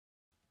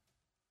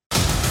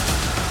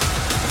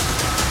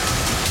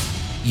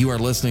You are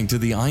listening to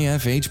the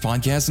IFH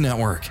Podcast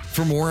Network.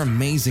 For more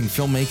amazing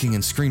filmmaking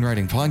and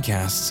screenwriting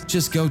podcasts,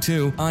 just go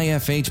to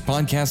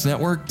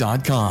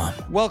ifhpodcastnetwork.com.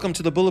 Welcome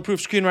to the Bulletproof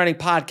Screenwriting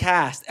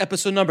Podcast,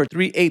 episode number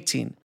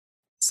 318.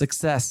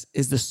 Success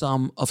is the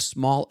sum of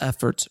small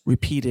efforts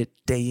repeated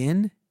day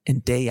in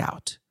and day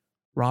out.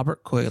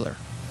 Robert Coiler.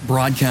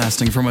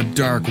 Broadcasting from a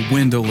dark,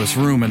 windowless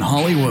room in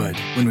Hollywood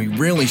when we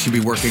really should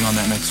be working on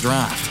that next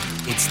draft.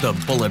 It's the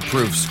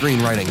Bulletproof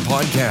Screenwriting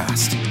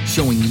Podcast,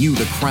 showing you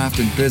the craft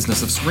and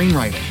business of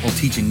screenwriting while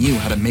teaching you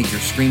how to make your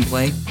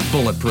screenplay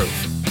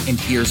bulletproof. And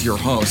here's your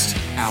host,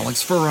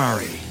 Alex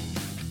Ferrari.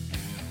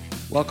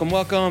 Welcome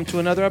to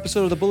another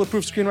episode of the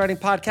Bulletproof Screenwriting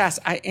Podcast.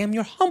 I am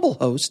your humble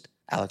host,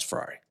 Alex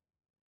Ferrari.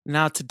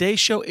 Now, today's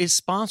show is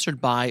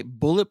sponsored by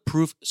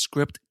Bulletproof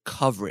Script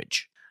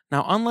Coverage.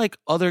 Now, unlike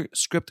other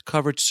script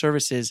coverage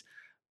services,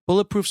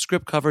 Bulletproof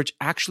Script Coverage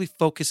actually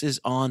focuses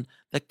on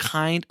the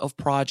kind of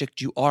project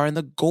you are and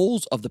the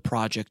goals of the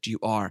project you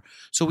are.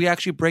 So we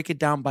actually break it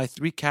down by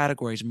three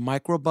categories: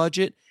 micro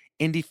budget,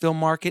 indie film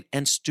market,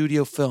 and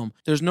studio film.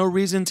 There's no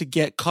reason to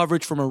get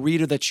coverage from a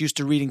reader that's used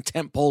to reading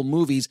tentpole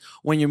movies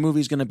when your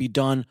movie is going to be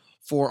done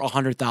for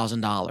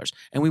 $100,000.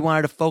 And we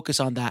wanted to focus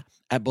on that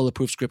at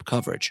Bulletproof Script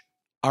Coverage.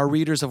 Our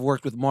readers have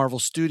worked with Marvel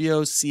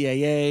Studios,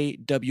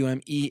 CAA,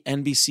 WME,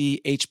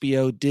 NBC,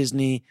 HBO,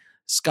 Disney,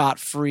 Scott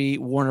Free,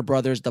 Warner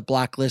Brothers, The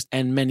Blacklist,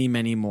 and many,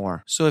 many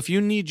more. So if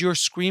you need your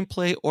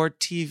screenplay or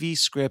TV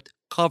script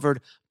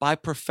covered by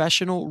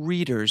professional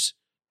readers,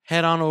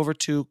 head on over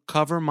to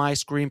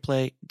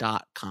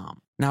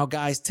covermyscreenplay.com. Now,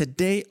 guys,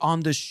 today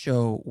on the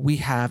show, we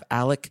have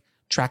Alec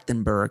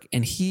Trachtenberg,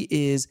 and he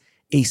is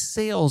a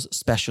sales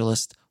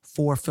specialist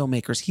for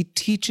filmmakers. He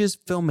teaches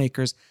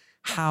filmmakers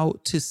how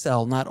to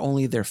sell not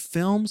only their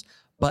films,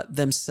 but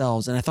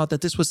themselves. And I thought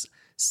that this was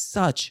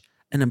such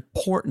an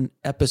important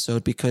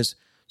episode because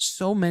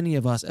so many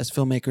of us as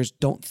filmmakers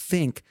don't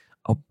think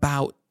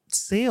about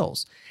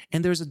sales.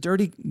 And there's a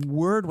dirty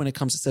word when it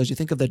comes to sales. You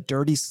think of the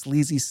dirty,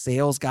 sleazy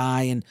sales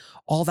guy and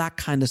all that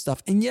kind of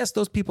stuff. And yes,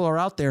 those people are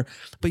out there,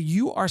 but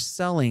you are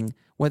selling,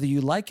 whether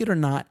you like it or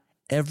not,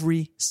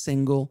 every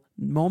single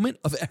moment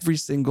of every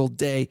single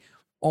day,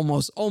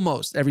 almost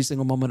every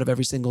single moment of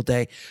every single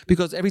day.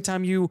 Because every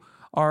time you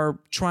are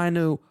trying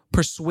to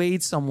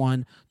persuade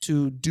someone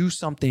to do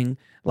something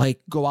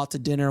like go out to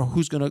dinner,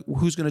 who's gonna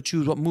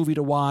choose what movie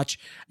to watch,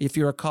 if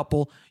you're a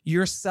couple,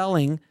 you're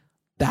selling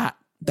that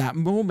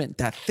moment,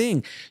 that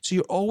thing. So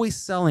you're always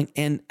selling.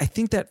 And I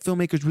think that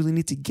filmmakers really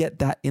need to get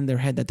that in their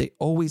head, that they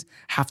always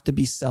have to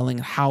be selling,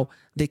 how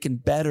they can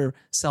better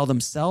sell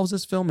themselves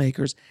as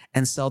filmmakers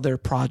and sell their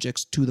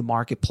projects to the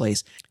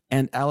marketplace.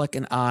 And Alec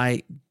and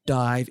I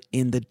dive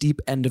in the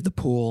deep end of the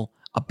pool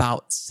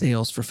about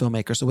sales for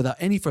filmmakers. So without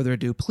any further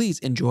ado, please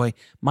enjoy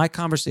my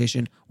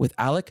conversation with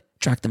Alec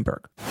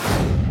Trachtenberg.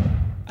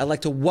 I'd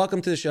like to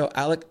welcome to the show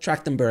Alec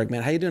Trachtenberg.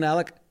 Man, how you doing,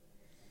 Alec?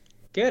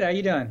 Good. How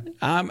you doing?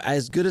 I'm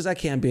as good as I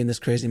can be in this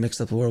crazy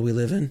mixed up world we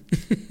live in.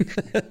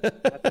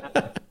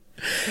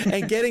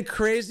 And getting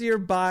crazier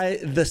by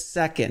the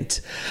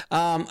second.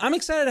 I'm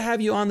excited to have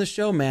you on the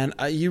show, man.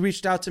 You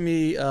reached out to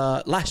me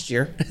last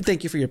year.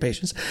 Thank you for your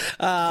patience.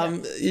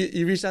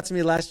 You reached out to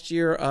me last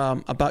year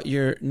about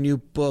your new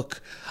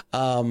book,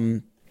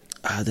 the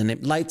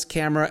name Lights,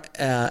 Camera,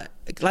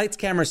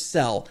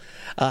 Sell,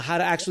 how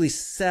to actually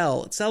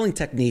selling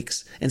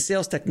techniques and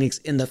sales techniques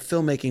in the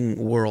filmmaking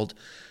world,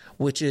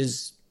 which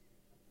is,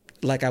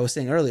 like I was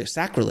saying earlier,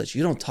 sacrilege.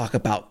 You don't talk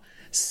about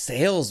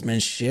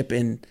salesmanship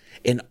in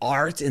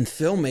art and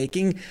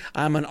filmmaking.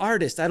 I'm an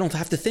artist. I don't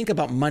have to think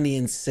about money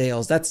in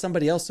sales. That's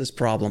somebody else's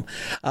problem.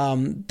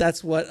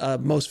 That's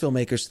what most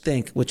filmmakers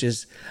think, which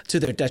is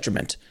to their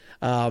detriment.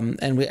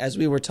 As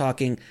we were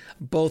talking,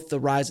 both The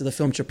Rise of the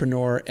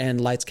Filmtrepreneur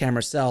and Lights,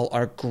 Camera, Sell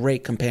are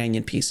great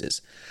companion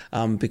pieces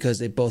because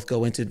they both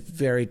go into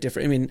very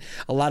different. I mean,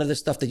 a lot of the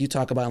stuff that you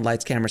talk about in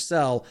Lights, Camera,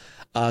 Sell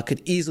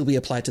could easily be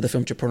applied to the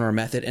Filmtrepreneur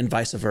method and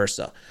vice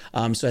versa.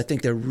 So I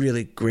think they're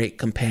really great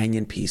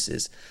companion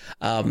pieces.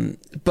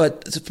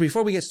 But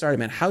before we get started,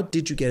 man, how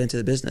did you get into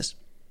the business?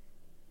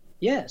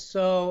 Yeah,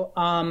 so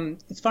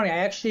it's funny. I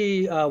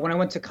actually, when I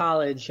went to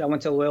college, I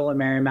went to Loyola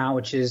Marymount,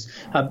 which is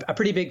a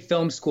pretty big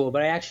film school,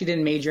 but I actually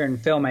didn't major in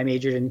film. I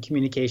majored in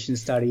communication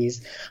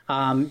studies.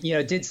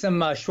 Did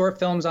some short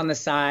films on the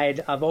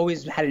side. I've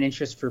always had an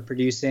interest for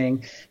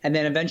producing. And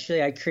then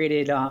eventually I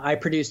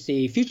produced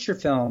a feature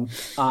film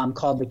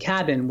called The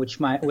Cabin, with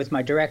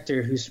my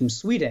director, who's from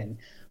Sweden.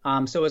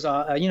 So it was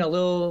a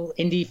little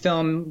indie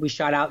film we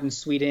shot out in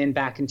Sweden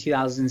back in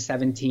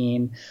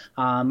 2017.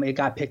 It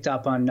got picked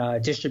up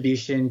on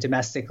distribution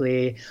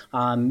domestically,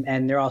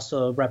 and they're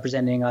also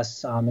representing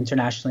us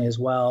internationally as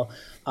well.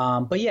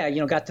 But yeah,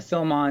 got the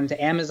film on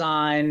to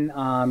Amazon,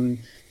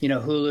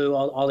 Hulu,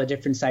 all the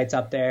different sites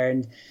up there.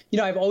 And,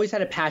 I've always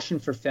had a passion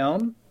for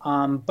film.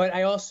 But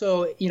I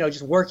also,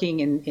 just working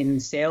in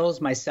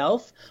sales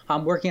myself,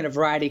 working at a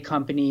variety of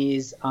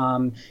companies,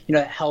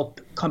 that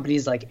help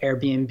companies like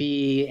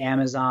Airbnb,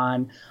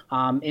 Amazon,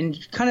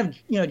 and kind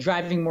of,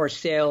 driving more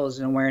sales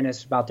and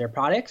awareness about their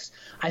products.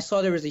 I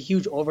saw there was a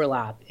huge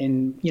overlap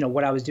in,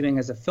 what I was doing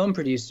as a film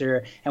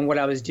producer and what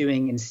I was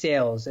doing in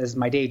sales as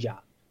my day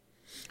job.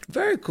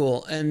 Very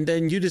cool. And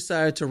then you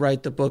decided to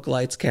write the book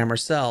Lights, Camera,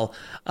 Sell,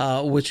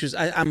 which is,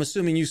 I'm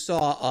assuming you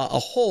saw a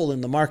hole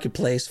in the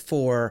marketplace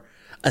for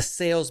a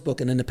sales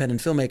book in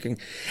independent filmmaking.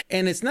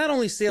 And it's not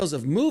only sales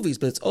of movies,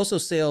 but it's also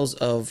sales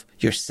of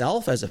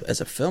yourself as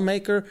a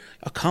filmmaker,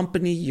 a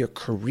company, your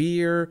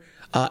career,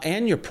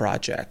 and your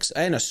projects,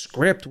 and a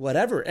script,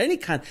 whatever, any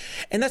kind.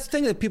 And that's the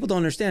thing that people don't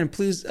understand. And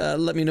please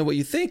let me know what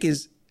you think.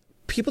 Is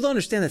people don't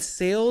understand that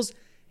sales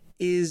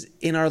is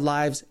in our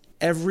lives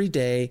every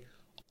day,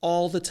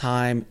 all the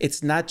time.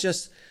 It's not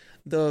just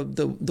the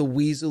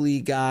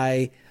weaselly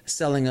guy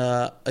selling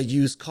a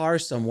used car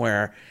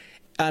somewhere.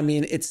 I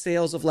mean, it's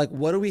sales of like,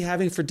 what are we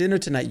having for dinner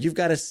tonight? You've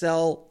got to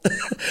sell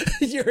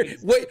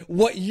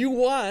what you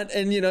want,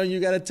 and you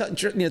got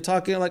to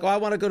talking like, oh, I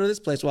want to go to this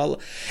place. Well,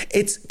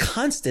 it's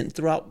constant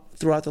throughout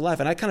the life,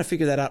 and I kind of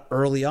figured that out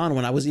early on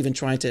when I was even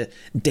trying to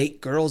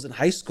date girls in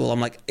high school. I'm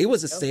like, it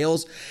was a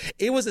sales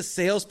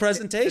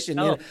presentation.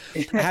 I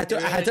had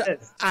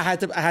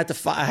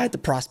to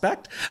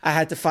prospect. I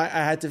had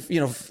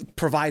to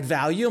provide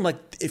value. I'm like,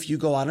 if you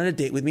go out on a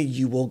date with me,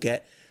 you will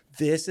get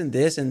this and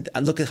this, and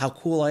look at how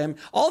cool I am.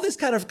 All this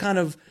kind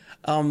of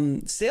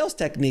sales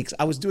techniques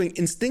I was doing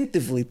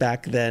instinctively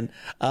back then.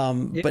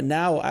 But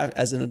now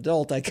as an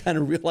adult, I kind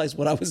of realized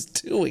what I was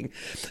doing.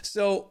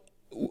 So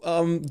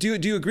do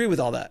you agree with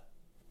all that?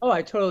 Oh,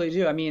 I totally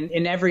do. I mean,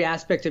 in every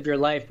aspect of your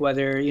life,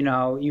 whether,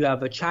 you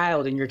have a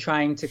child and you're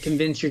trying to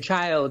convince your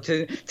child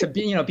to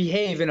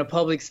behave in a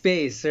public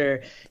space,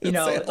 or,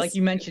 like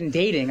you mentioned,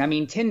 dating. I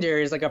mean, Tinder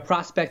is like a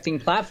prospecting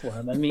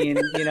platform. I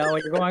mean,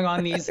 you're going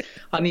on these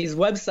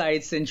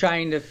websites and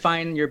trying to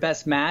find your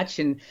best match,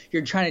 and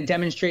you're trying to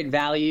demonstrate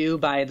value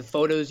by the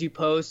photos you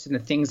post and the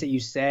things that you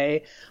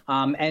say.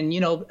 And,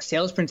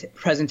 sales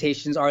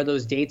presentations are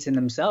those dates in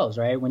themselves,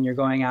 right? When you're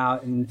going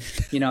out and,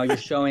 you're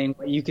showing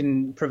what you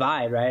can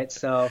provide, right?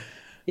 So,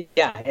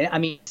 yeah, I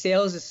mean,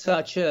 sales is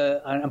such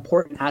an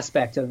important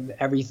aspect of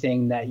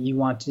everything that you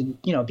want to,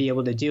 be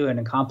able to do and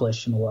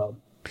accomplish in the world.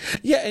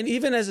 Yeah, and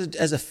even as a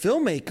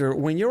filmmaker,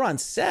 when you're on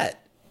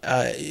set,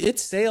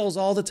 it's sales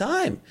all the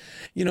time.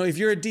 If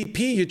you're a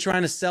DP, you're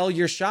trying to sell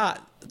your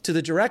shot to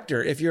the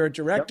director. If you're a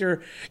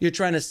director, You're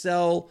trying to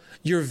sell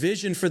your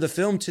vision for the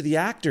film to the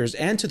actors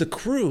and to the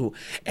crew,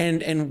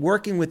 and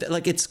working with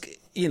like it's.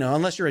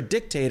 Unless you're a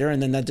dictator,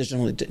 and then that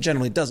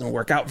generally doesn't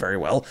work out very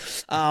well.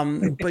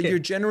 But you're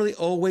generally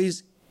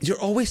always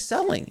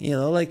selling.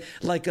 Like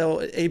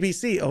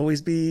ABC,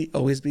 always be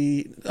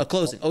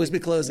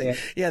closing.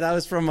 Yeah, that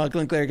was from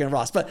Glenn Cleric and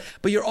Ross. But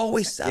you're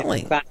always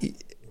selling.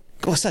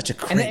 Oh, such a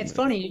great. And it's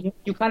funny,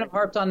 you kind of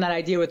harped on that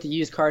idea with the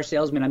used car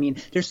salesman. I mean,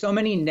 there's so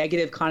many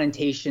negative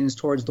connotations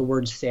towards the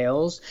word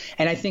sales.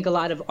 And I think a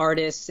lot of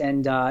artists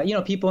and,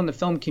 people in the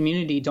film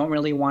community don't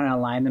really want to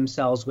align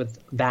themselves with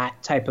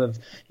that type of,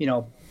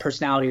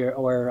 personality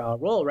or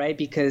role, right?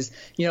 Because,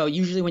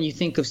 usually when you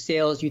think of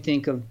sales, you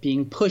think of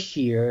being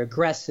pushy or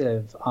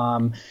aggressive.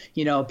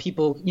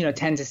 People,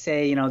 tend to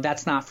say,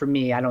 that's not for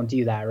me. I don't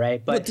do that,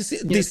 right? But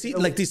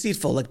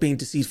deceitful, like being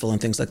deceitful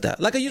and things like that.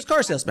 Like a used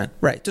car salesman,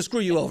 right? To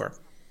screw you over.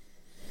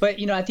 But,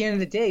 at the end of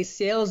the day,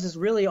 sales is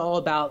really all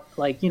about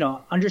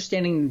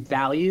understanding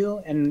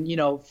value and,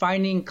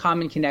 finding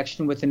common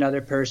connection with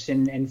another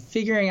person and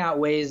figuring out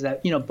ways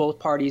that, both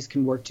parties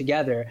can work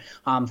together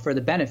for the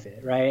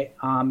benefit. Right.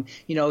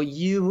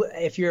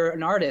 If you're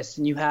an artist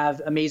and you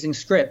have amazing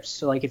scripts,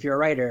 so like if you're a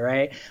writer,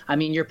 right, I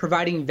mean, you're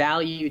providing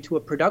value to a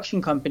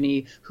production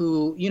company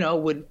who,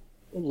 would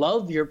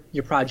love your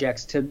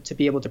projects to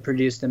be able to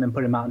produce them and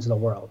put them out into the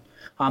world.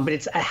 But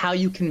it's how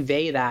you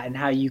convey that and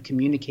how you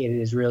communicate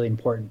it is really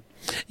important.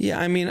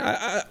 Yeah, I mean,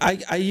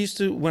 I used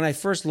to, when I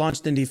first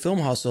launched Indie Film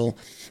Hustle,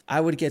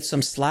 I would get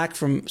some slack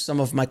from some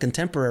of my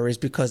contemporaries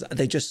because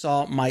they just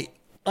saw my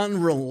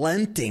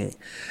unrelenting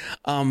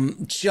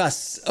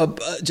just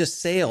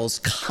sales,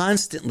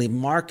 constantly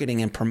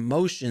marketing and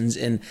promotions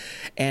and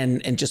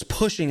just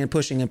pushing and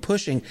pushing and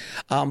pushing.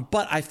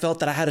 But I felt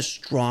that I had a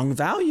strong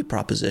value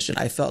proposition.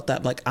 I felt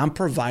that like I'm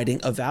providing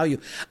a value.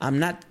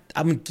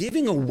 I'm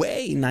giving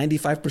away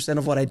 95%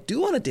 of what I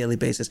do on a daily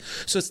basis.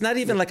 So it's not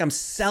even like I'm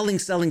selling.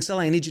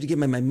 I need you to give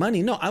me my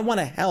money. No, I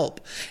want to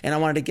help. And I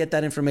wanted to get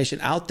that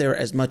information out there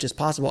as much as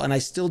possible. And I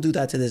still do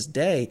that to this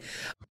day.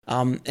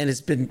 And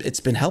it's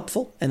been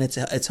helpful, and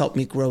it's helped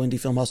me grow Indie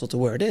Film Hustle to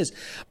where it is.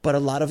 But a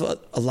lot of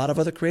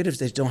other creatives,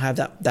 they don't have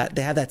that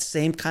they have that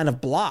same kind of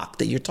block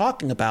that you're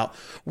talking about.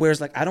 Whereas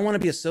like, I don't want to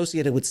be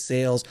associated with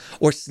sales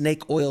or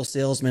snake oil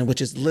salesman, which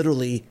is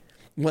literally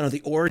one of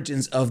the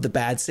origins of the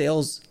bad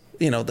sales.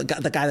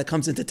 The guy that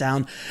comes into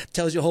town,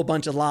 tells you a whole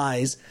bunch of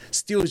lies,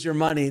 steals your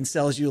money, and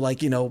sells you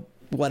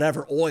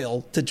whatever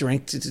oil to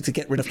drink to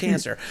get rid of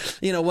cancer,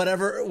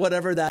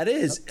 whatever that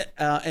is.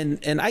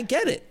 And I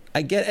get it.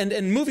 I get,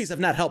 and movies have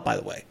not helped, by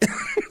the way.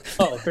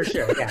 Oh, for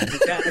sure. Yeah.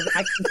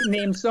 I can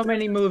name so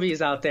many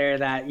movies out there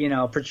that,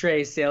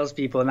 portray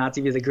salespeople not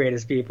to be the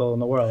greatest people in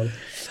the world.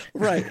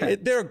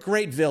 Right. They're a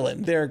great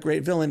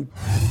villain.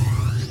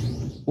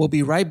 We'll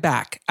be right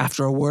back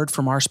after a word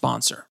from our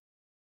sponsor.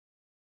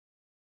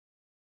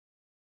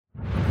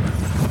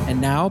 And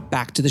now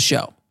back to the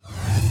show.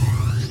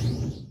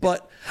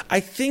 But I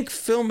think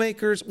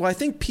I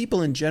think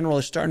people in general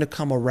are starting to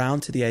come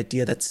around to the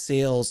idea that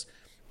sales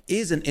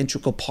is an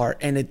integral part,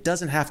 and it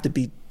doesn't have to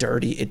be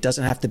dirty. It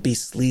doesn't have to be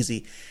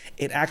sleazy.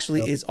 It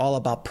actually is all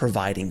about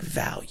providing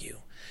value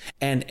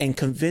and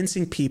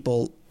convincing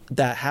people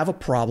that have a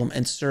problem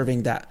and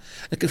serving that,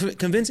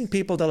 convincing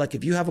people that, like,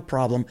 if you have a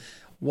problem,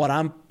 what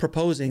I'm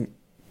proposing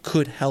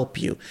could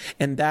help you.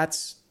 And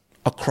that's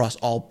across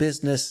all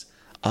business.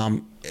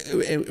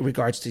 In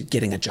regards to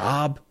getting a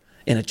job,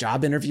 in a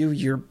job interview,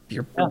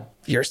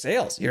 you're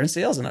sales. You're in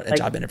sales in a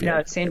job interview.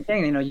 Yeah, same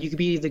thing. You could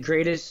be the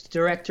greatest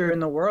director in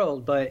the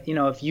world, but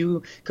if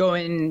you go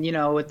in,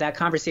 with that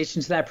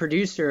conversation to that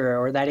producer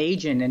or that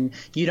agent, and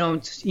you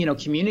don't,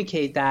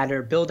 communicate that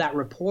or build that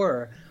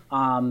rapport,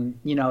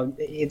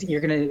 it's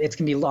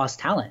gonna be lost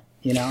talent.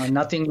 And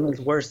nothing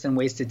is worse than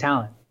wasted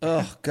talent.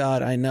 Oh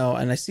God, I know,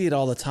 and I see it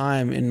all the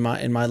time in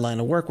my line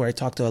of work where I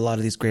talk to a lot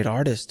of these great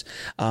artists.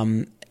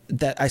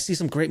 That I see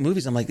some great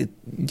movies. I'm like,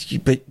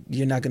 but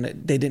you're not gonna.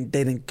 They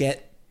didn't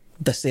get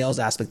the sales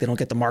aspect. They don't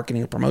get the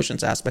marketing and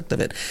promotions aspect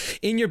of it.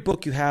 In your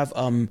book, you have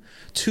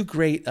two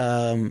great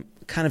kind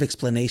of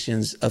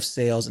explanations of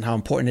sales and how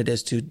important it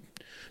is to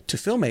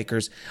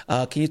filmmakers.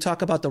 Can you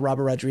talk about the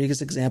Robert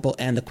Rodriguez example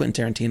and the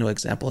Quentin Tarantino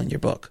example in your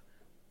book?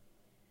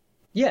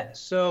 Yeah.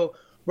 So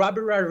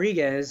Robert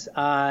Rodriguez,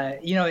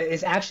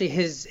 is actually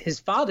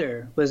his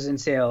father was in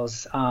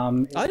sales.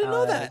 I didn't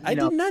know that. I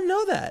did not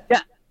know that.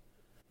 Yeah.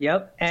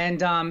 Yep.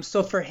 And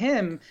so for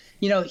him,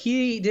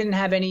 he didn't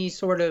have any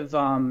sort of,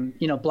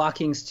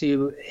 blockings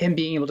to him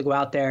being able to go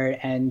out there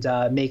and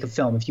make a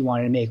film if he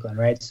wanted to make one.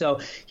 Right. So,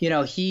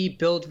 he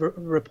built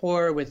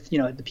rapport with,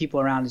 the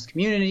people around his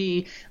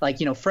community, like,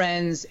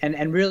 friends,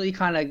 and really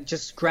kind of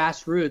just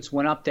grassroots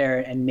went up there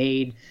and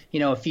made,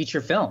 a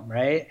feature film.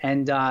 Right.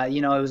 And,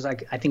 it was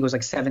like, I think it was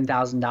like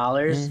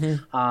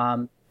 $7,000.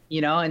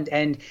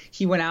 And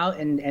he went out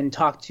and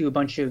talked to a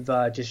bunch of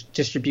just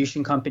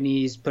distribution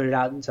companies, put it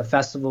out into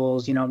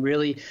festivals,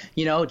 really,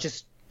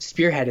 just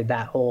spearheaded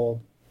that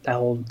whole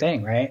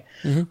thing, right?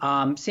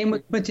 Mm-hmm. Same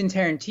with Quentin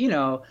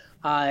Tarantino.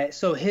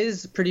 So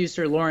his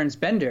producer, Lawrence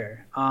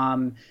Bender,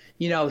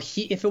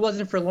 if it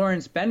wasn't for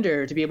Lawrence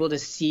Bender to be able to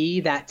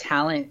see that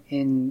talent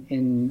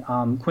in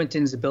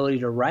Quentin's ability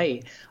to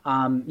write,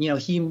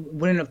 he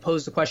wouldn't have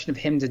posed the question of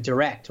him to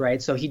direct,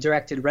 right? So he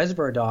directed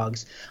Reservoir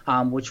Dogs,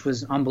 which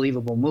was an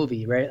unbelievable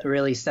movie, right?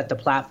 Really set the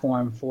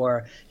platform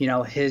for,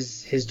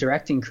 his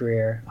directing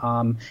career,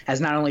 as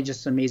not only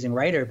just an amazing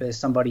writer, but as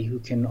somebody who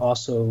can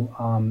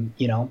also,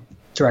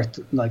 direct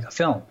like a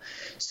film.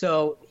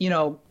 So,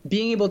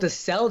 being able to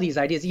sell these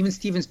ideas, even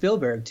Steven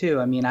Spielberg too.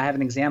 I mean, I have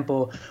an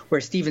example where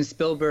Steven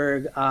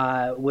Spielberg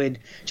would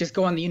just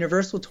go on the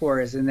Universal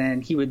tours, and then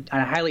he would,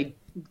 I highly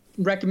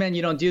recommend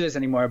you don't do this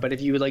anymore, but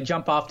if you would like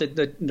jump off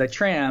the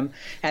tram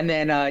and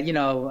then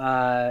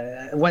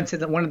went to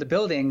one of the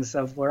buildings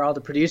of where all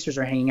the producers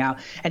are hanging out,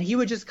 and he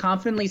would just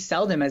confidently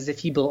sell them as if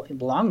he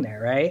belonged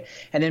there, right?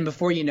 And then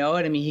before you know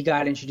it, I mean, he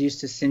got introduced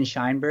to Sin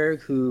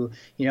Sheinberg, who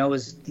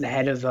was the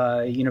head of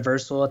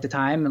Universal at the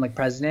time and like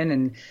president,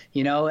 and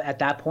at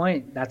that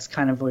point, that's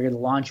kind of where the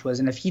launch was.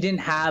 And if he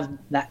didn't have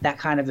that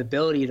kind of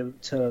ability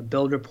to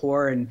build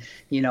rapport and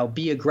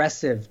be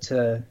aggressive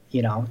to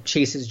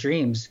chase his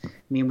dreams,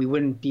 I mean, we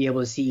wouldn't be able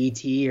to see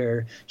E.T.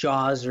 or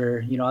Jaws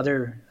or,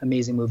 other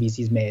amazing movies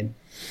he's made.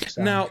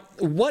 So. Now,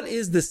 what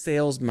is the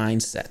sales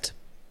mindset?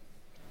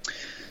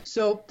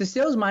 So the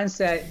sales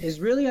mindset is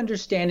really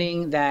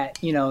understanding that,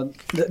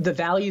 the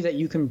value that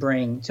you can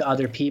bring to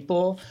other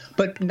people,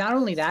 but not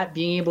only that,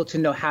 being able to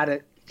know how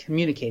to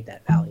communicate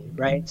that value,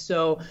 right?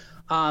 So,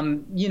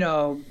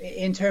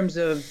 in terms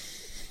of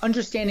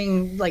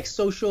understanding like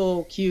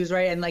social cues,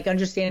 right? And like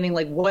understanding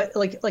like what,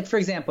 like for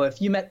example, if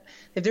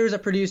there was a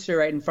producer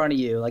right in front of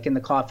you, like in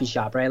the coffee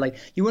shop, right? Like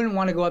you wouldn't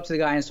want to go up to the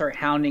guy and start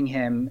hounding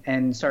him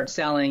and start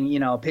selling,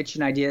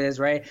 pitching ideas,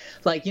 right?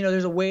 Like,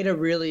 there's a way to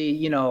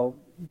really,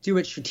 do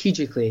it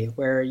strategically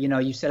where,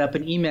 you set up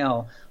an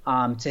email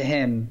to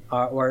him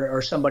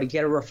or somebody,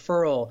 get a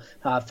referral,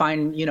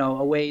 find,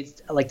 a way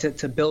like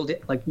to build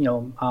it, like,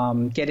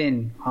 get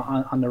in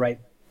on the right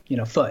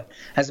foot,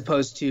 as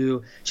opposed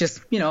to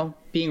just,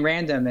 being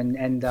random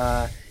and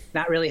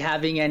not really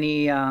having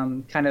any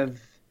kind of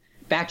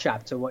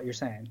backdrop to what you're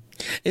saying.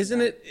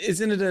 Isn't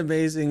it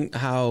amazing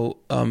how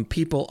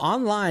people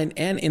online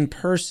and in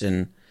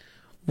person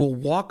will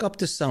walk up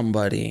to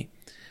somebody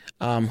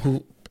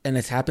who, and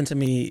it's happened to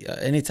me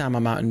anytime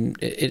I'm out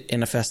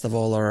in a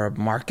festival or a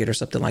market or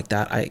something like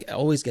that. I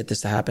always get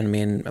this to happen to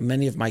me, and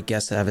many of my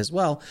guests have as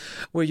well,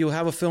 where you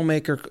have a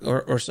filmmaker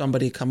or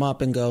somebody come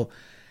up and go,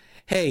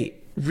 "Hey,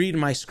 read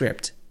my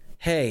script.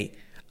 Hey,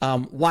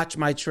 watch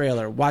my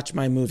trailer, watch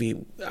my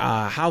movie.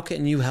 How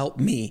can you help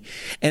me?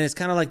 And it's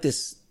kind of like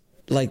this,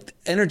 like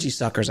energy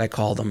suckers, I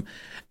call them,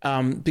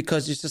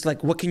 because it's just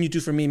like, what can you do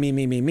for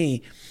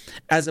me,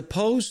 as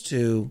opposed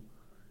to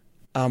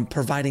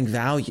providing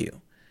value.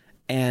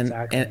 And,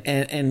 exactly.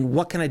 and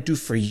what can I do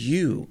for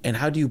you? And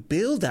how do you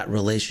build that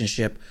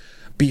relationship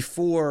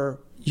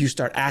before you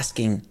start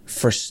asking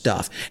for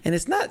stuff? And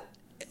it's not,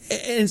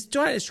 and it's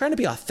trying to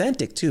be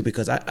authentic too,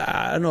 because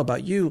I don't know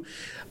about you,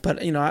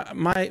 but you know,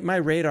 my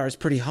radar is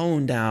pretty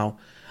honed now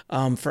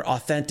for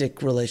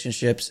authentic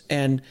relationships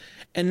and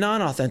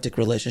non-authentic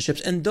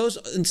relationships. And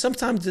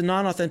sometimes the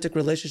non-authentic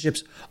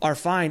relationships are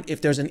fine if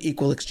there's an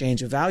equal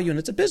exchange of value and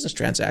it's a business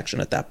transaction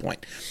at that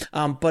point.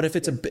 But if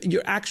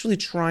you're actually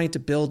trying to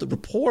build a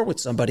rapport with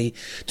somebody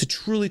to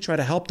truly try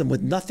to help them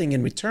with nothing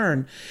in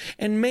return,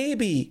 and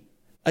maybe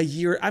a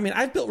year, I mean,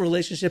 I've built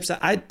relationships that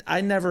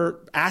I never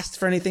asked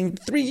for anything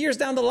 3 years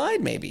down the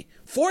line, maybe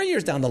 4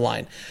 years down the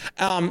line.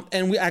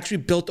 And we actually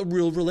built a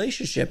real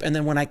relationship. And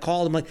then when I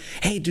called them like,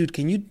 hey dude,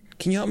 can you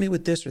help me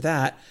with this or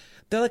that?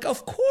 They're like,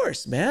 of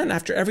course, man.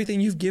 After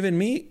everything you've given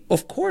me,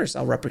 of course,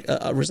 I'll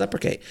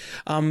reciprocate.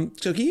 So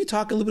can you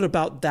talk a little bit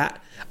about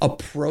that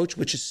approach,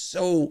 which is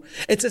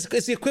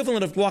it's the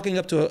equivalent of walking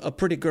up to a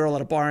pretty girl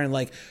at a bar and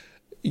like,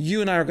 you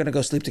and I are going to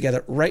go sleep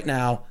together right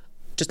now.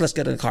 Just let's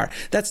get in the car.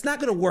 That's not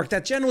going to work.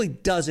 That generally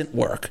doesn't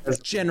work.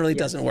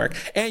 Doesn't work.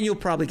 And you'll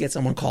probably get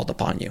someone called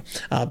upon you,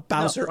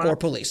 bouncer or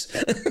police.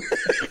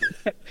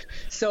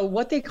 So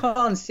what they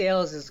call in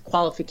sales is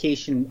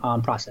qualification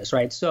process,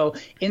 right? So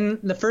in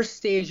the first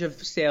stage of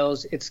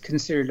sales, it's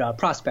considered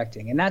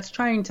prospecting, and that's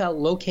trying to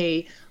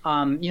locate,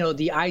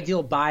 the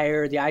ideal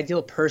buyer, the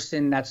ideal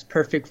person that's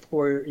perfect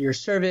for your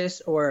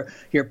service or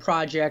your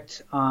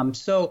project.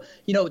 So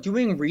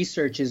doing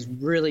research is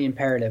really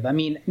imperative. I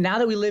mean, now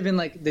that we live in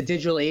like the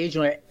digital age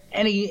where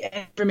any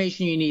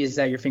information you need is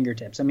at your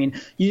fingertips. I mean,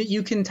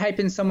 you can type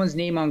in someone's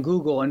name on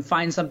Google and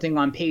find something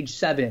on page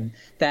 7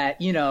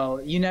 that, you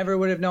never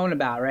would have known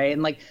about, right?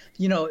 And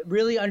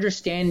really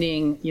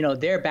understanding,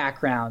 their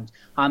background,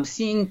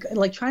 seeing,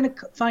 trying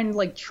to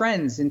find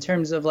trends in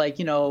terms of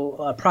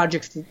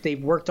projects that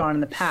they've worked on in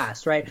the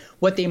past, right?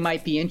 What they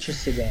might be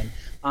interested in.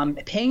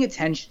 Paying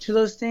attention to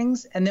those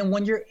things. And then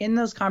when you're in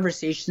those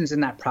conversations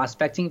in that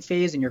prospecting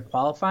phase and you're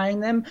qualifying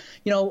them,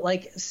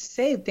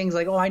 say things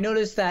like, oh, I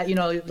noticed that,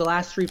 the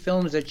last 3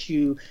 films that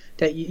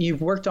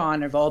you've worked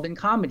on have all been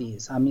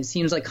comedies. It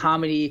seems like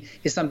comedy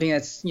is something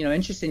that's,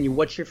 interesting in you.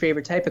 What's your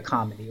favorite type of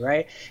comedy,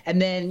 right? And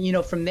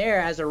then, from there,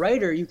 as a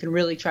writer, you can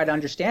really try to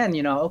understand,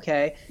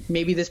 okay,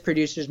 maybe this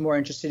producer is more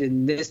interested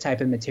in this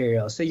type of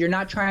material. So you're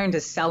not trying to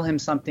sell him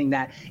something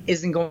that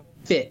isn't going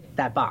to fit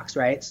that box,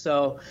 right?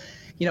 So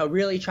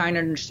really trying to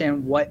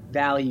understand what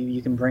value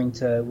you can bring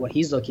to what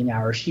he's looking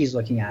at or she's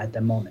looking at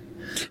the moment.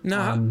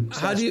 Now,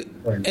 how do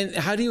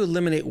you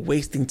eliminate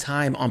wasting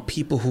time on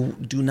people who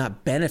do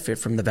not benefit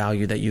from the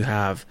value that you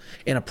have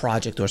in a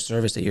project or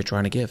service that you're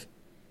trying to give?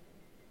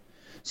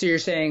 So you're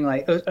saying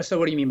so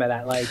what do you mean by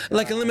that?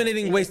 Like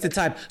eliminating wasted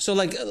time. So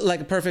like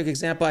a perfect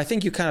example, I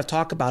think you kind of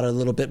talk about it a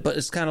little bit, but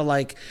it's kind of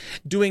like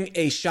doing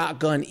a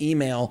shotgun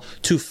email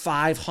to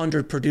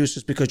 500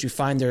 producers because you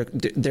find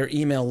their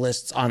email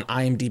lists on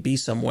IMDb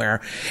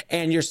somewhere,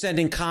 and you're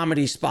sending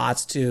comedy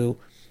spots to,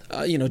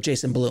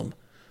 Jason Blum.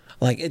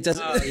 Like it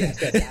doesn't. Oh,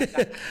 yes.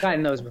 I've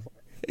gotten those before.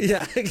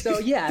 Yeah. So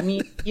yeah, I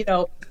mean,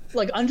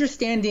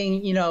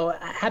 understanding,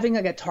 having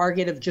a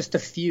target of just a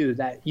few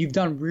that you've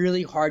done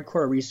really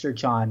hardcore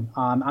research on.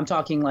 I'm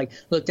talking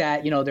looked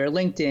at, their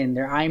LinkedIn,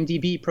 their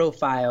IMDb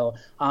profile,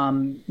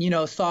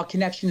 saw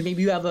connections.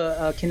 Maybe you have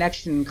a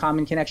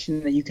common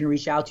connection that you can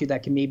reach out to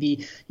that can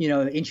maybe,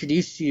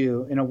 introduce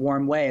you in a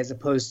warm way as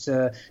opposed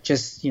to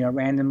just,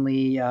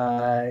 randomly,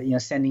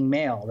 sending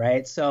mail.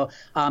 Right. So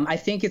I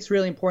think it's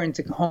really important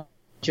to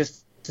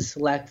just to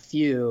select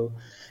few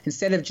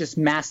instead of just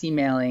mass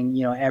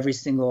emailing, every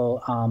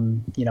single,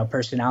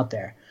 person out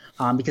there,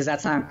 because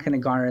that's not going to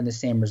garner the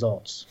same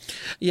results.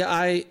 Yeah,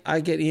 I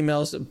get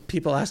emails of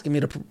people asking me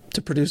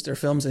to produce their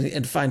films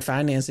and find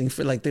financing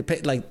for they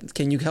pay,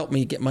 can you help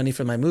me get money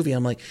for my movie?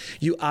 I'm like,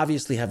 you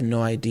obviously have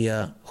no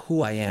idea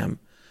who I am.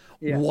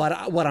 Yeah.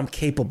 What I'm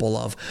capable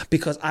of,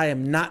 because I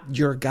am not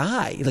your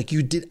guy.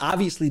 You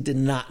obviously did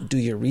not do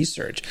your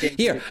research.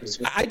 Here,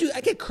 I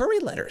get query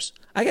letters.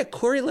 I get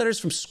query letters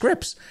from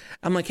scripts.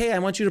 I'm like, hey, I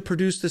want you to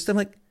produce this. I'm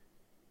like,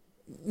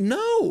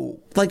 no.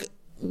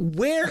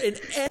 Where in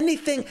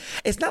anything?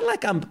 It's not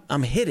like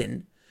I'm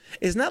hidden.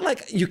 It's not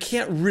like you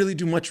can't really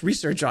do much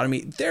research on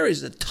me. There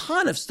is a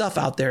ton of stuff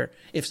out there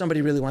if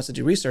somebody really wants to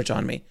do research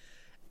on me,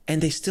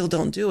 and they still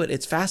don't do it.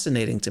 It's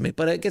fascinating to me,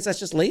 but I guess that's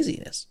just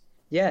laziness.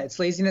 Yeah, it's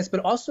laziness, but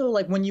also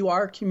when you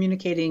are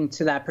communicating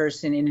to that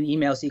person in an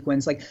email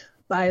sequence,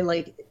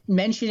 by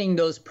mentioning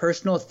those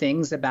personal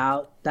things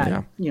about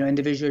that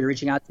individual you're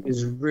reaching out to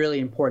is really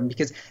important,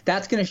 because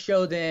that's going to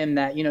show them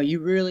that you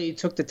really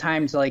took the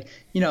time to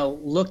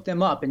look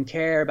them up and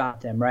care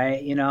about them,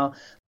 right?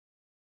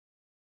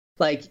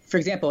 like, for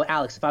example,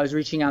 Alex, if I was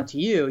reaching out to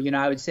you,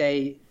 I would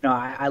say,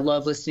 I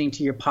love listening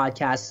to your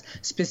podcast.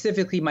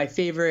 Specifically, my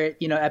favorite,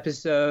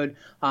 episode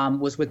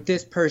was with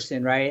this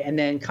person, right? And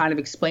then kind of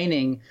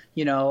explaining,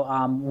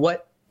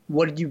 what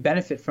did you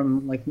benefit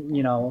from, like,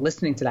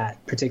 listening to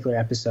that particular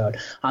episode?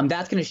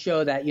 That's going to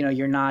show that,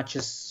 you're not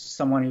just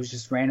someone who's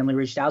just randomly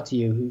reached out to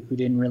you who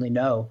didn't really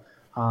know,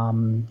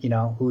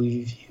 who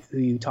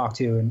you talk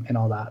to and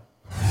all that.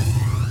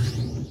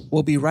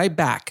 We'll be right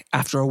back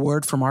after a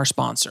word from our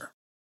sponsor.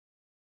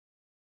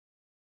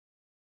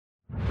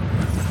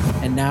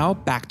 And now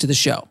back to the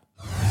show.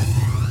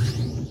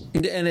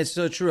 And it's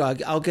so true.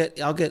 I'll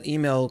get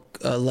email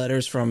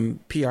letters from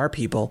PR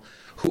people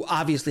who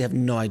obviously have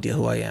no idea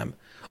who I am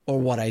or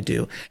what I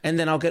do. And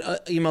then I'll get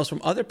emails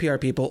from other PR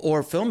people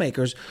or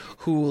filmmakers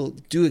who will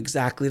do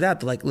exactly that.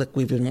 They're like, look,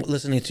 we've been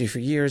listening to you for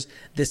years,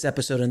 this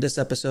episode, and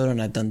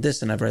I've done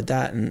this and I've read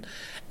that. And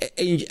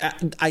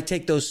I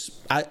take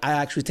those, I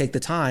actually take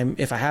the time,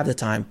 if I have the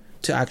time,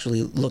 to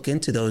actually look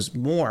into those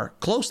more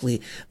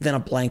closely than a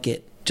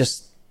blanket,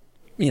 just,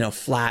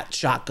 flat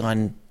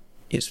shotgun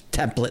is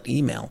template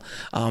email.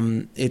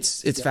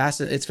 It's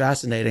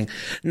fascinating.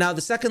 Now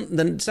the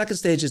second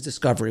stage is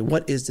discovery.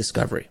 What is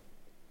discovery?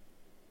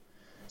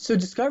 So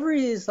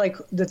discovery is like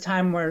the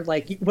time where,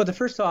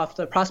 first off,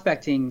 the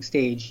prospecting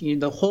stage,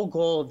 the whole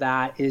goal of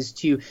that is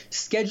to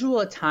schedule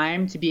a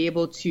time to be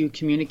able to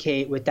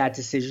communicate with that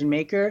decision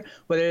maker,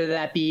 whether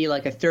that be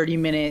like a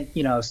 30-minute,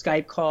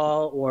 Skype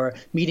call or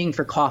meeting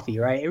for coffee,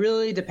 right? It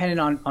really depended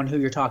on who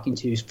you're talking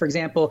to. For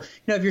example,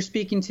 if you're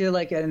speaking to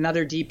like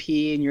another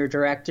DP and your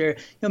director,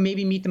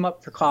 maybe meet them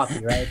up for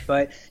coffee, right?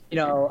 But,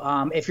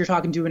 if you're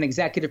talking to an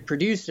executive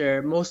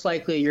producer, most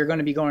likely you're going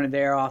to be going to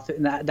their office,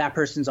 that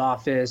person's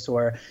office,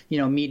 or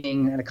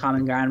meeting at a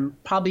common ground.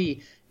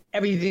 Probably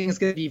everything's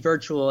going to be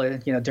virtual,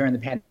 during the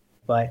pandemic.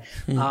 But,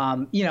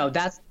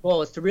 that's the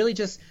goal, is to really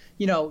just,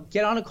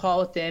 get on a call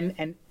with them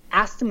and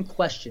ask them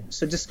questions.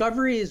 So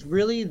discovery is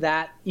really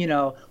that,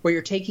 where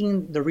you're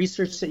taking the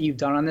research that you've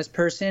done on this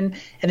person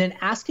and then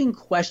asking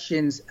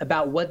questions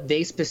about what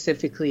they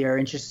specifically are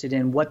interested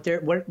in, what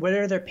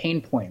are their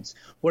pain points,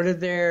 what are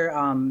their,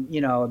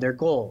 their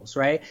goals,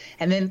 right?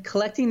 And then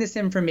collecting this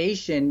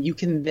information, you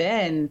can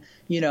then,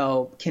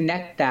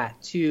 connect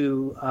that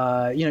to,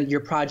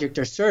 your project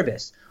or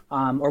service,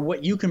 or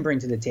what you can bring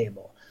to the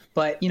table.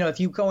 But, if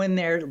you go in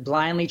there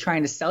blindly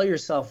trying to sell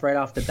yourself right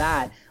off the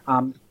bat,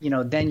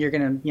 then you're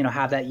going to,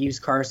 have that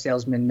used car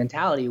salesman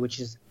mentality, which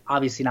has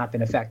obviously not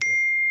been effective.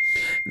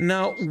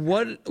 Now,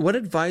 what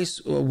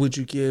advice would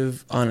you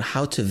give on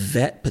how to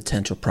vet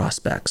potential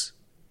prospects?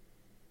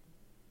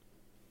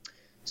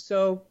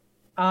 So,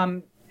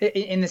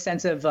 in the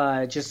sense of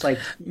just like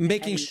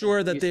making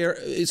sure that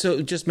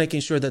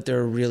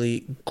they're a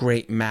really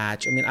great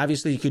match. I mean,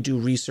 obviously you could do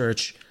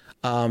research.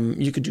 And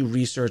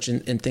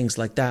things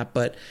like that.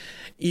 But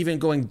even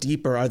going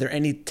deeper, are there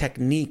any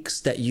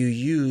techniques that you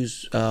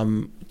use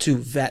to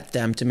vet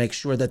them to make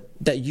sure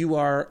that you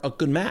are a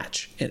good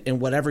match in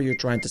whatever you're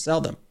trying to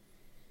sell them?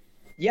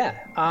 Yeah.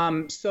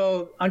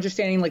 So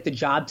understanding like the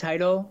job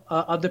title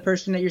of the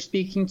person that you're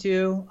speaking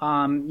to,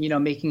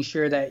 making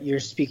sure that you're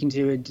speaking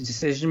to a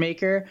decision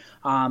maker.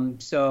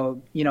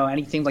 So,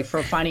 anything like for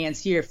a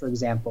financier, for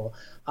example,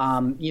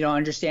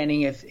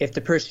 understanding if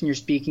the person you're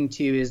speaking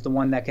to is the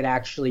one that could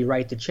actually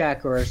write the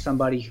check, or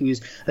somebody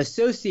who's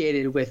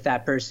associated with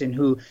that person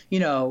who,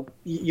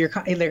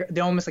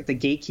 they're almost like the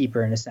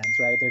gatekeeper in a sense,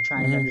 right? They're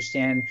trying to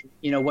understand,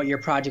 what your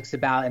project's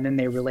about, and then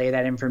they relay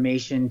that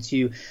information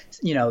to,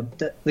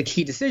 the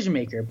key decision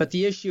maker. But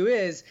the issue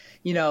is,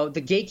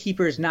 the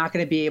gatekeeper is not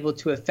going to be able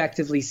to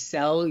effectively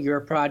sell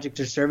your project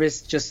or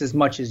service just as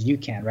much as you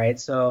can, right?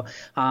 So,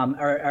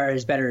 or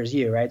as better as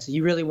you, right? So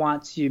you really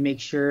want to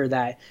make sure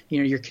that,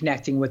 you're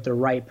connecting with the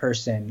right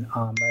person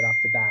right off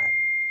the bat.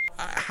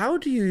 How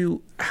do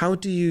you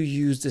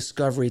use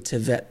discovery to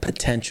vet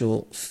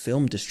potential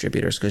film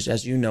distributors? Because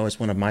as you know, it's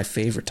one of my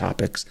favorite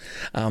topics.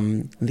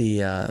 If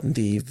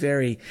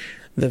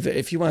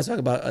you want to talk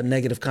about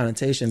negative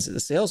connotations, the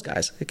sales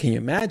guys, can you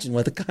imagine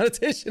what the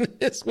connotation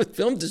is with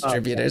film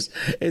distributors?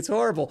 Okay. It's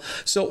horrible.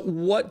 So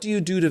what do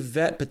you do to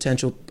vet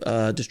potential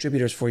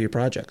distributors for your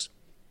projects?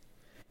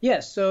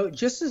 Yeah, so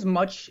just as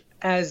much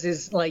as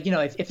is like,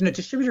 if a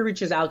distributor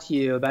reaches out to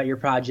you about your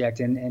project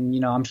and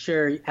I'm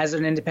sure as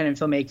an independent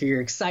filmmaker, you're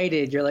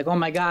excited. You're like, oh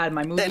my God,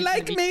 my movie. They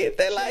like me.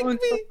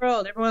 The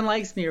world. Everyone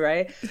likes me,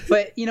 right?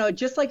 But,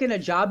 just like in a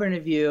job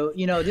interview,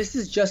 this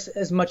is just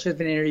as much of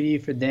an interview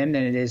for them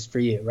than it is for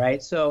you,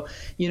 right? So,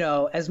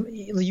 as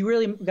you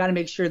really got to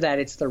make sure that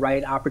it's the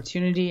right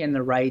opportunity and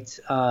the right,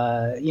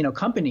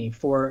 company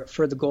for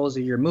the goals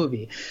of your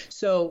movie.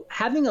 So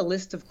having a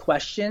list of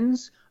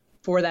questions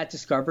for that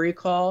discovery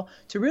call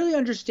to really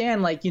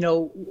understand, like,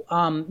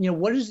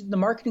 what is the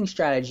marketing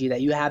strategy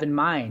that you have in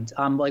mind?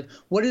 Like,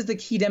 what is the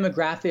key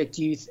demographic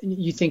do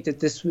you think that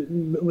this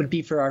would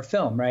be for our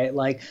film, right?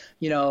 Like,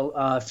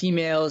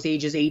 females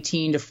ages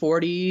 18 to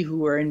 40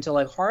 who are into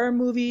like horror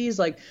movies,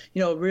 like,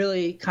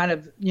 really kind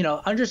of,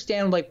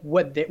 understand like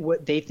what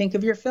they think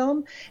of your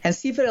film and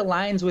see if it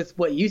aligns with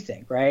what you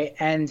think, right?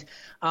 And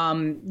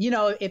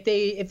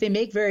if they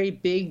make very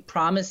big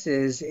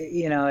promises,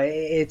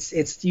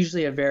 it's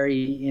usually a very,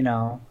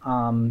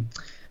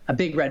 a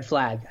big red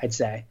flag, I'd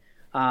say.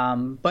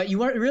 But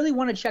you really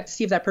want to check to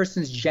see if that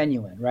person's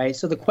genuine, right?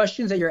 So the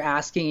questions that you're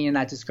asking in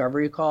that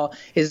discovery call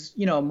is,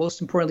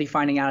 most importantly,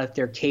 finding out if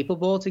they're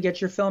capable to get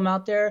your film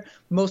out there.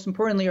 Most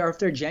importantly, or if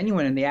they're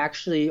genuine and they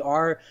actually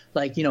are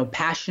like,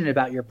 passionate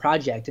about your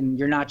project, and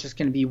you're not just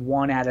going to be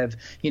one out of,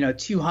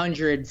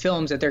 200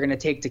 films that they're going to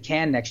take to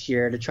Cannes next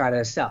year to try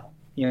to sell,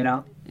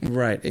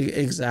 Right,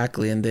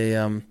 exactly. And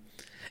they,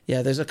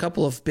 there's a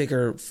couple of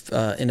bigger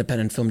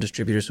independent film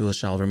distributors who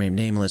shall remain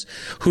nameless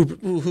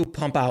who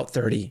pump out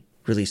 30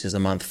 releases a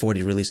month,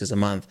 40 releases a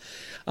month.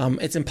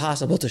 It's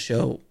impossible to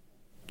show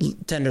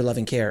tender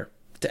loving care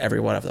to every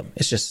one of them.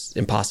 It's just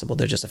impossible.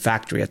 They're just a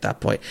factory at that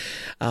point.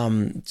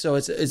 So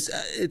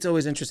it's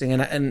always interesting.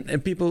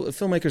 And people,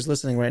 filmmakers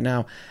listening right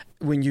now,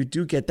 when you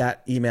do get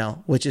that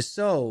email, which is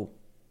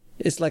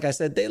it's like I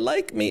said, they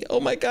like me. Oh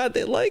my God,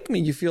 they like me.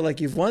 You feel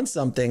like you've won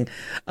something.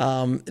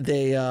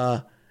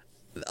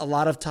 A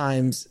lot of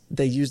times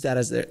they use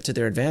that to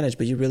their advantage,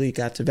 but you really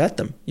got to vet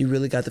them. You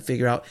really got to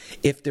figure out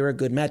if they're a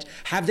good match.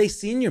 Have they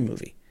seen your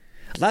movie?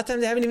 A lot of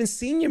times they haven't even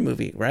seen your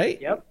movie,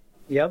 right?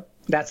 Yep.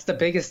 That's the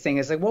biggest thing.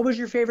 Is like, what was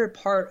your favorite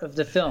part of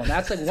the film?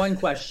 That's like one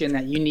question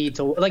that you need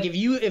to, like, if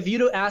you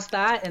don't ask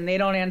that and they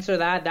don't answer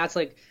that, that's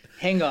like,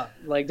 hang up.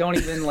 Like, don't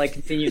even like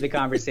continue the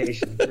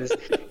conversation. Because,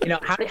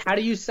 how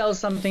do you sell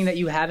something that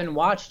you haven't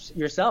watched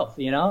yourself?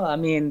 I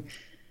mean,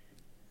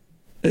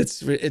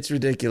 it's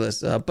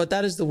ridiculous, but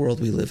that is the world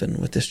we live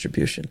in with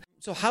distribution.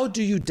 So how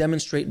do you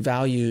demonstrate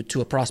value to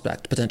a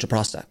potential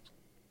prospect?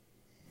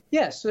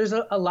 Yeah, so there's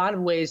a lot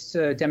of ways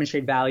to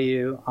demonstrate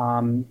value,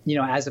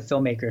 as a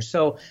filmmaker.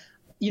 So,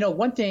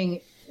 one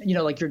thing,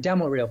 like your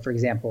demo reel, for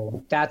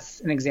example,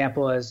 that's an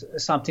example as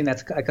something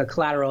that's like a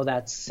collateral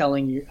that's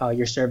selling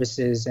your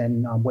services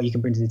and what you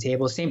can bring to the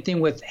table. Same thing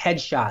with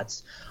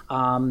headshots,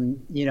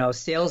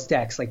 sales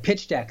decks, like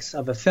pitch decks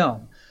of a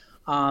film.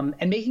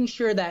 And making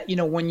sure that,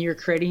 when you're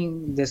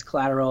creating this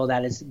collateral,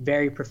 that it's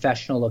very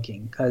professional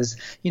looking, because,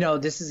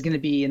 this is going to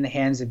be in the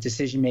hands of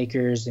decision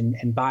makers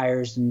and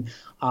buyers and,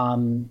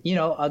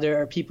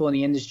 other people in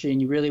the industry.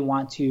 And you really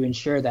want to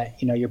ensure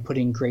that, you're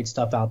putting great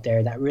stuff out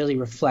there that really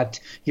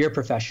reflect your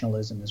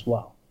professionalism as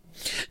well.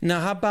 Now,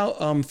 how about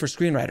for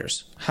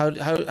screenwriters? How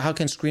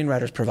can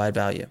screenwriters provide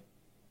value?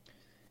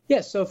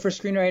 Yeah, so for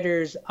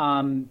screenwriters,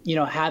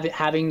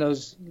 having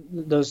those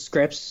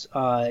scripts,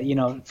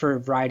 for a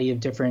variety of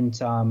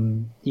different,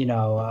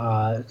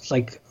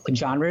 like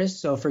genres.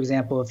 So, for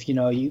example, if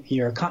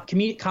you're a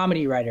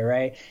comedy writer,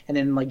 right, and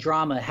then like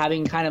drama,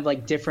 having kind of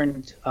like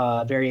different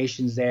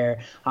variations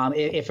there,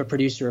 if a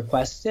producer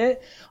requests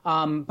it,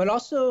 but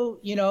also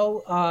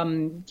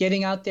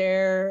getting out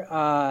there,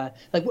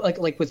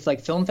 like with like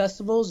film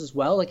festivals as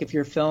well. Like if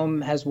your film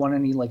has won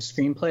any like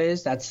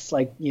screenplays, that's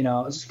like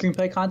a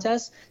screenplay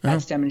contest.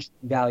 That's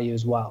demonstrating value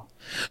as well.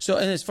 So,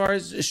 and as far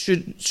as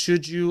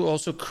should you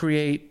also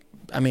create,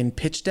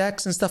 pitch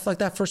decks and stuff like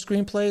that for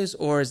screenplays,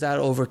 or is that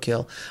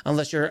overkill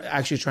unless you're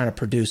actually trying to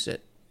produce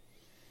it?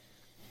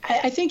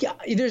 I think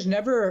there's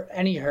never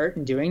any hurt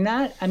in doing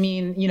that.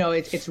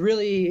 It's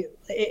really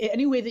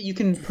any way that you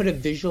can put a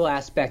visual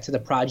aspect to the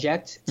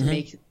project to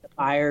make the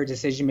buyer,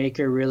 decision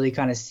maker really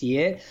kind of see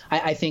it,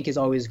 I think is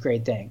always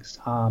great things.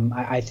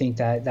 I think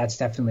that's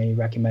definitely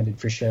recommended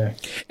for sure.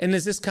 And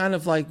is this kind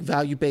of like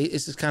value-based?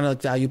 Is this kind of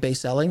like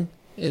value-based selling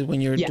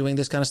when you're doing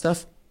this kind of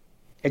stuff?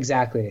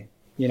 Exactly.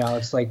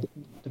 It's like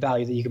the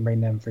value that you can bring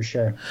them for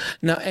sure.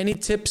 Now, any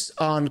tips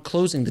on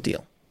closing the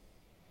deal?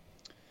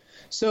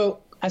 So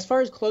as far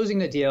as closing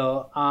the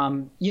deal,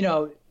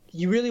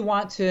 you really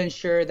want to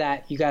ensure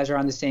that you guys are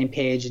on the same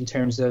page in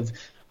terms of,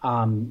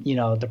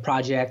 the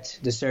project,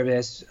 the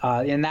service,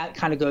 and that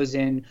kind of goes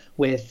in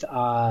with,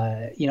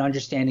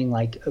 understanding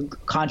like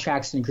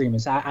contracts and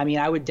agreements.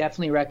 I would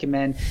definitely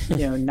recommend,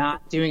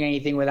 not doing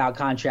anything without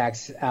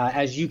contracts,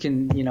 as you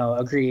can,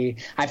 agree.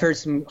 I've heard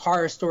some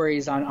horror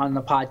stories on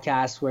the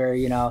podcast where,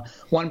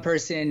 one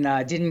person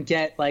didn't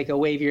get like a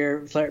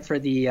waiver for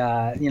the,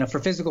 for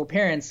physical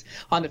appearance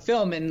on the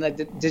film, and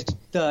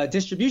the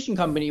distribution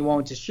company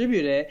won't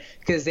distribute it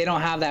because they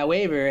don't have that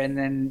waiver, and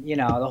then,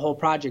 the whole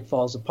project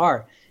falls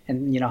apart.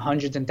 And,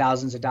 hundreds and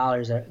thousands of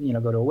dollars,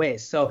 go to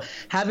waste. So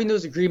having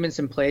those agreements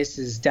in place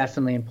is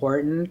definitely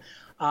important.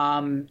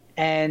 What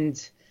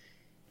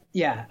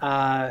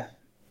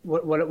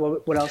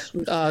else?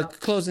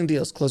 Closing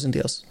deals.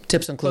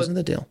 Tips on closing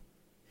the deal.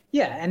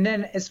 Yeah. And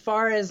then as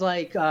far as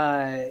like,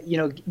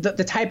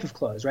 the type of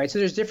close, right? So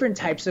there's different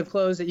types of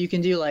close that you can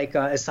do, like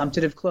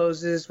assumptive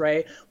closes,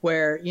 right?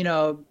 Where,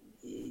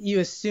 you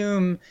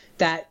assume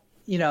that,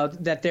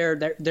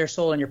 that they're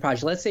sold on your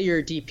project. Let's say you're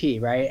a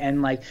DP, right?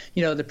 And like,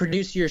 the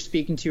producer you're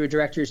speaking to, or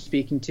director you're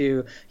speaking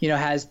to,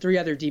 has 3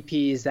 other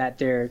DPs that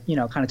they're,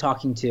 kind of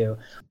talking to.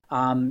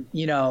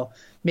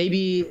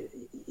 Maybe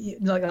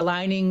like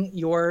aligning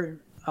your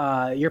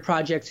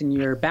projects and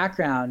your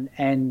background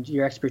and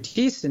your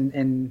expertise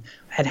and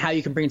how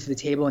you can bring it to the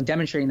table and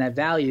demonstrating that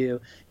value,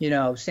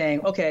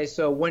 saying, okay,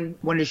 so when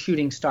does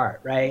shooting start,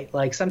 right?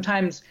 Like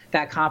sometimes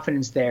that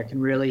confidence there can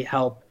really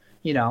help,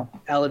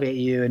 elevate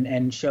you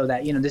and show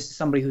that, this is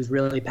somebody who's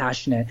really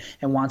passionate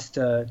and wants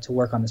to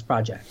work on this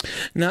project.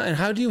 Now, and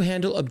how do you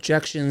handle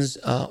objections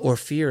or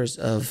fears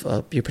of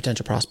your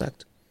potential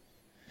prospect?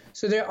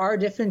 So there are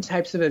different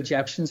types of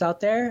objections out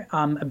there.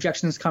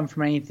 Objections come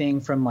from anything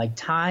from like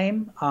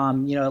time.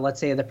 Let's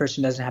say the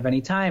person doesn't have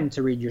any time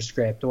to read your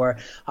script, or,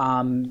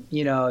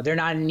 they're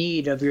not in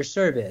need of your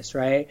service,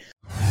 right?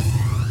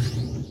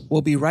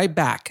 We'll be right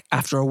back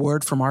after a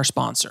word from our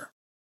sponsor.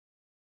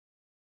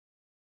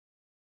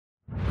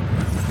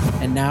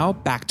 And now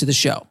back to the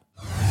show.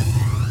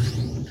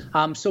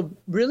 So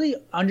really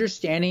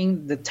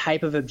understanding the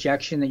type of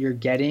objection that you're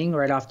getting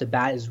right off the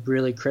bat is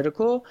really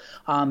critical,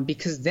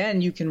 because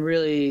then you can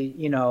really,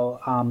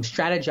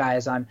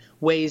 strategize on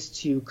ways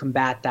to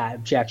combat that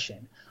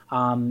objection.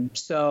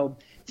 So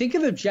think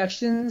of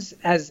objections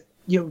as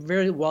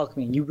very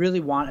welcoming. You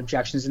really want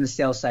objections in the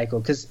sales cycle,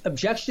 because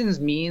objections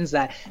means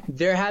that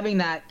they're having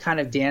that kind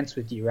of dance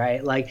with you,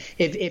 right? Like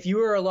if you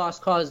were a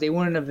lost cause, they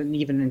wouldn't have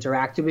even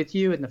interacted with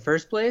you in the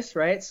first place,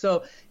 right?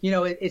 So,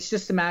 it's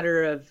just a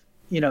matter of,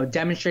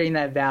 demonstrating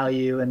that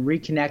value and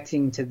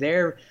reconnecting to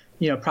their,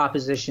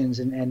 propositions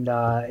and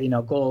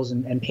goals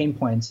and pain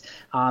points,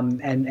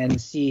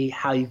 and see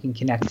how you can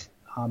connect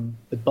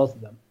with both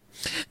of them.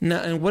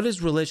 Now, and what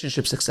is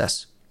relationship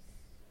success?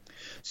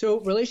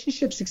 So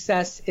relationship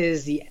success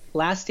is the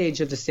last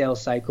stage of the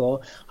sales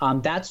cycle.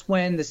 That's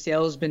when the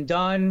sale has been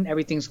done,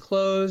 everything's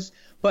closed.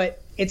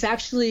 But it's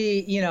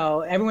actually,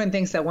 everyone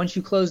thinks that once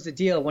you close the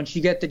deal, once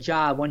you get the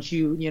job, once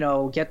you,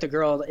 get the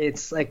girl,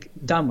 it's like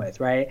done with,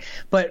 right?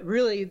 But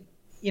really,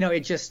 it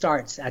just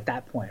starts at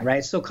that point,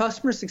 right? So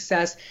customer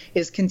success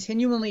is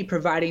continually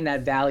providing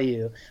that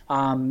value,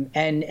 and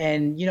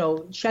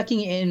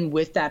checking in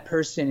with that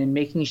person and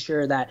making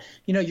sure that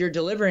you're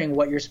delivering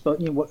what you're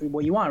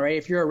what you want, right?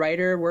 If you're a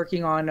writer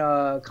working on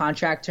a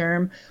contract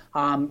term,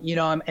 am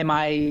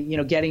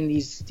I getting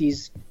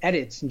these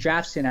edits and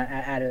drafts in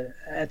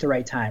at the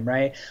right time,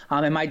 right?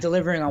 Am I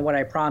delivering on what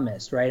I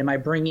promised, right? Am I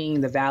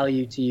bringing the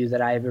value to you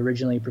that I've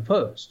originally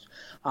proposed?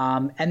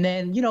 And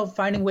then,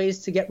 finding ways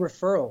to get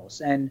referrals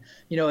and,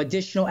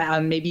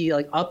 additional, maybe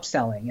like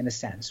upselling in a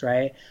sense,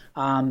 right?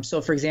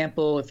 So for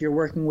example, if you're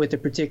working with a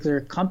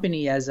particular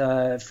company as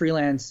a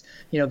freelance,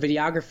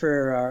 videographer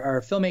or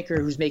a filmmaker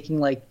who's making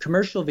like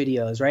commercial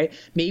videos, right?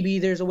 Maybe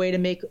there's a way to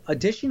make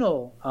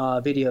additional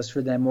videos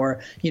for them,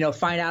 or,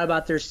 find out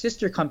about their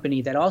sister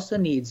company that also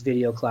needs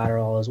video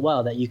collateral as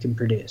well that you can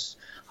produce.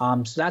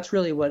 So that's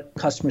really what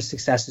customer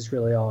success is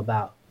really all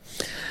about.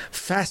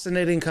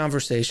 Fascinating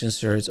conversation,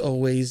 sir. It's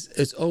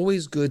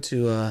always good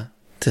to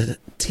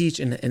teach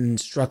and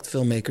instruct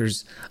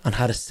filmmakers on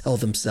how to sell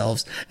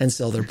themselves and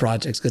sell their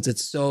projects, because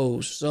it's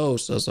so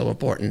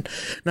important.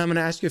 Now I'm going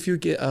to ask you a few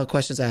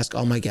questions I ask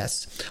all my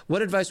guests.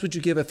 What advice would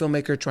you give a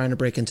filmmaker trying to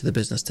break into the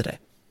business today?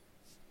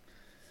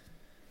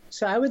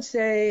 So I would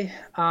say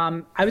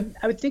I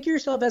would think of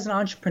yourself as an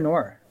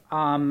entrepreneur.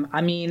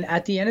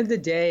 At the end of the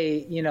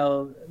day,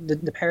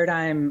 the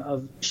paradigm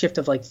of shift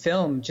of like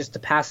film, just the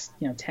past,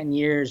 10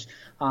 years,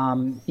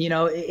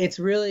 it's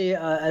really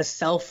a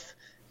self,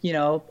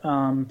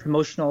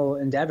 promotional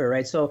endeavor,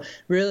 right? So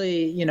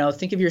really,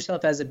 think of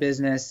yourself as a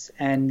business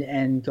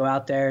and go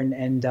out there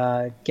and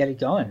get it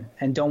going,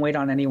 and don't wait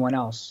on anyone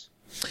else.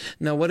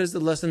 Now, what is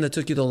the lesson that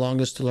took you the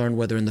longest to learn,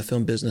 whether in the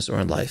film business or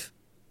in life?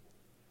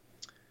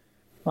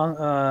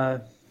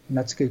 Well,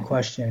 that's a good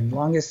question.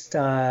 Longest,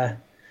 I'd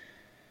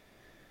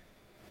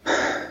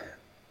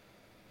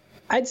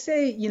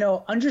say,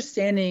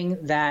 understanding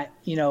that,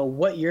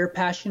 what you're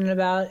passionate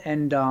about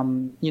and,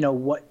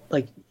 what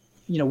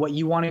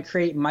you want to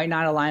create might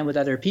not align with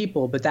other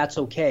people, but that's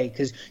okay,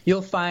 because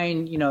you'll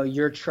find,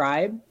 your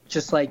tribe,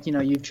 just like,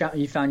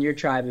 you found your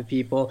tribe of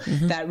people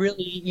that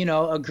really,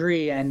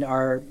 agree and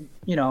are,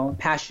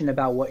 passionate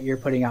about what you're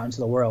putting out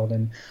into the world.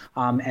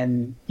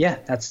 And yeah,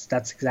 that's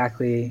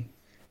exactly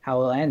how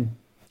it'll end.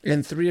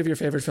 And 3 of your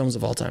favorite films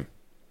of all time.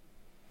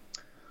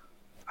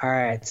 All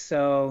right.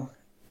 So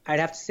I'd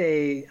have to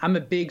say I'm a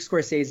big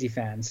Scorsese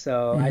fan.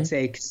 So I'd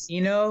say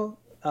Casino,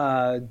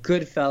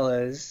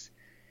 Goodfellas,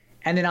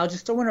 and then I'll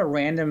just throw in a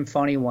random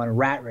funny one,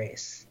 Rat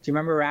Race. Do you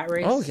remember Rat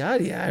Race? Oh,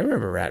 God, yeah. I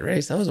remember Rat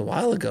Race. That was a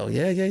while ago.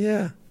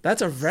 Yeah.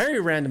 That's a very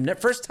random,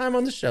 first time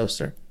on the show,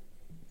 sir.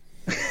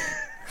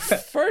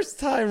 First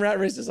time Rat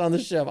Race is on the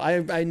show.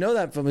 I know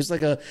that film. It's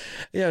like it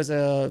was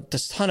a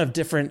ton of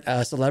different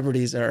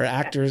celebrities or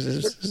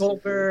actors.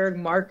 Goldberg,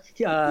 Mark,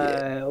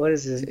 what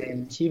is his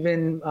name?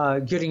 Cuban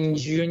Gooding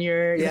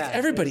Jr. Yeah,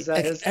 everybody.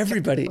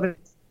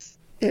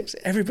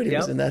 Everybody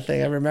was in that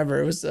thing. I remember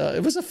it was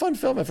a fun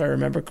film if I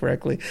remember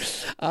correctly.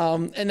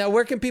 And now,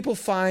 where can people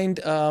find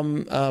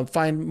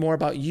more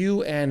about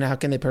you, and how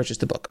can they purchase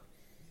the book?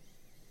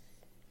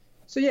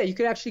 So yeah, you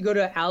could actually go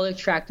to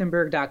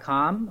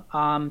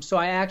alectrachtenberg.com. So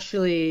I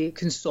actually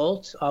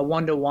consult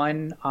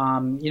one-to-one,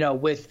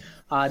 with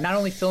not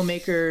only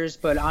filmmakers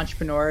but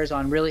entrepreneurs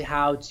on really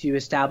how to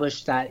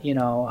establish that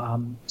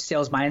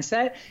sales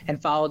mindset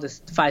and follow the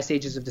 5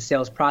 stages of the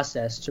sales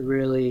process to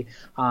really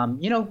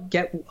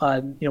get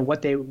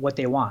what they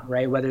want,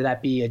 right? Whether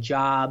that be a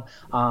job,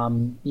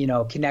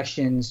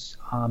 connections,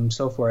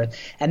 so forth.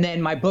 And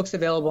then my book's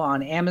available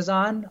on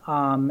Amazon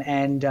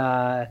and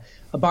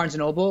Barnes &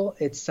 Noble.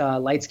 It's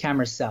Lights,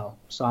 Camera, Sell.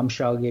 So I'm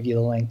sure I'll give you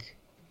the link.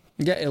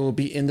 Yeah, it will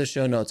be in the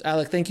show notes.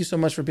 Alec, thank you so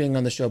much for being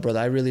on the show, brother.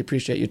 I really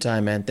appreciate your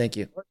time, man. Thank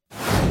you.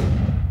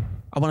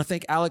 I want to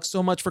thank Alec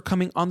so much for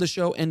coming on the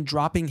show and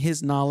dropping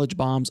his knowledge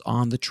bombs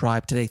on the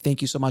tribe today.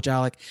 Thank you so much,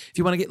 Alec. If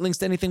you want to get links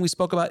to anything we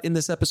spoke about in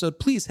this episode,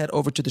 please head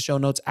over to the show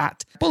notes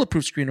at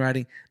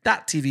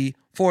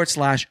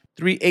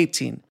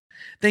bulletproofscreenwriting.tv/318.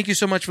 Thank you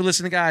so much for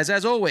listening, guys.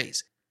 As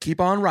always, keep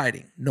on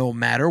writing no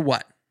matter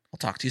what. I'll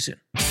talk to you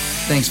soon.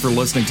 Thanks for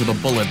listening to the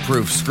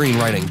Bulletproof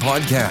Screenwriting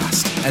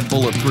Podcast at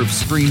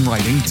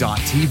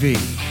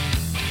bulletproofscreenwriting.tv.